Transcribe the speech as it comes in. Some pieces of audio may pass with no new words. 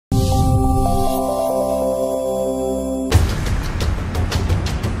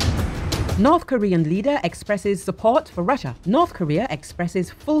North Korean leader expresses support for Russia. North Korea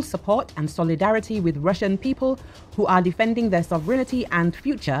expresses full support and solidarity with Russian people who are defending their sovereignty and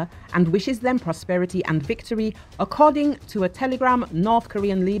future and wishes them prosperity and victory, according to a telegram North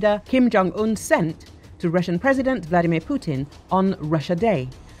Korean leader Kim Jong-un sent to Russian President Vladimir Putin on Russia Day.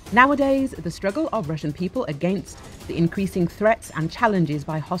 Nowadays, the struggle of Russian people against the increasing threats and challenges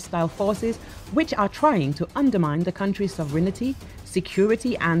by hostile forces which are trying to undermine the country's sovereignty,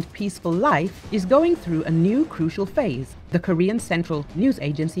 security and peaceful life is going through a new crucial phase. The Korean Central News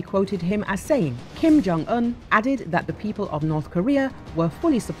Agency quoted him as saying, Kim Jong-un added that the people of North Korea were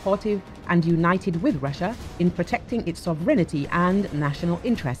fully supportive and united with Russia in protecting its sovereignty and national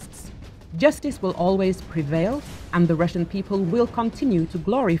interests. Justice will always prevail, and the Russian people will continue to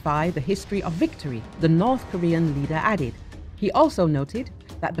glorify the history of victory, the North Korean leader added. He also noted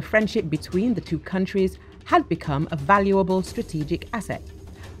that the friendship between the two countries had become a valuable strategic asset.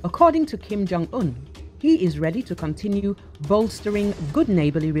 According to Kim Jong-un, he is ready to continue bolstering good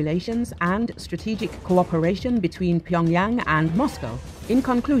neighborly relations and strategic cooperation between Pyongyang and Moscow. In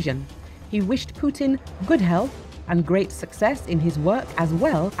conclusion, he wished Putin good health and great success in his work, as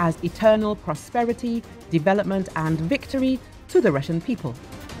well as eternal prosperity, development and victory to the Russian people.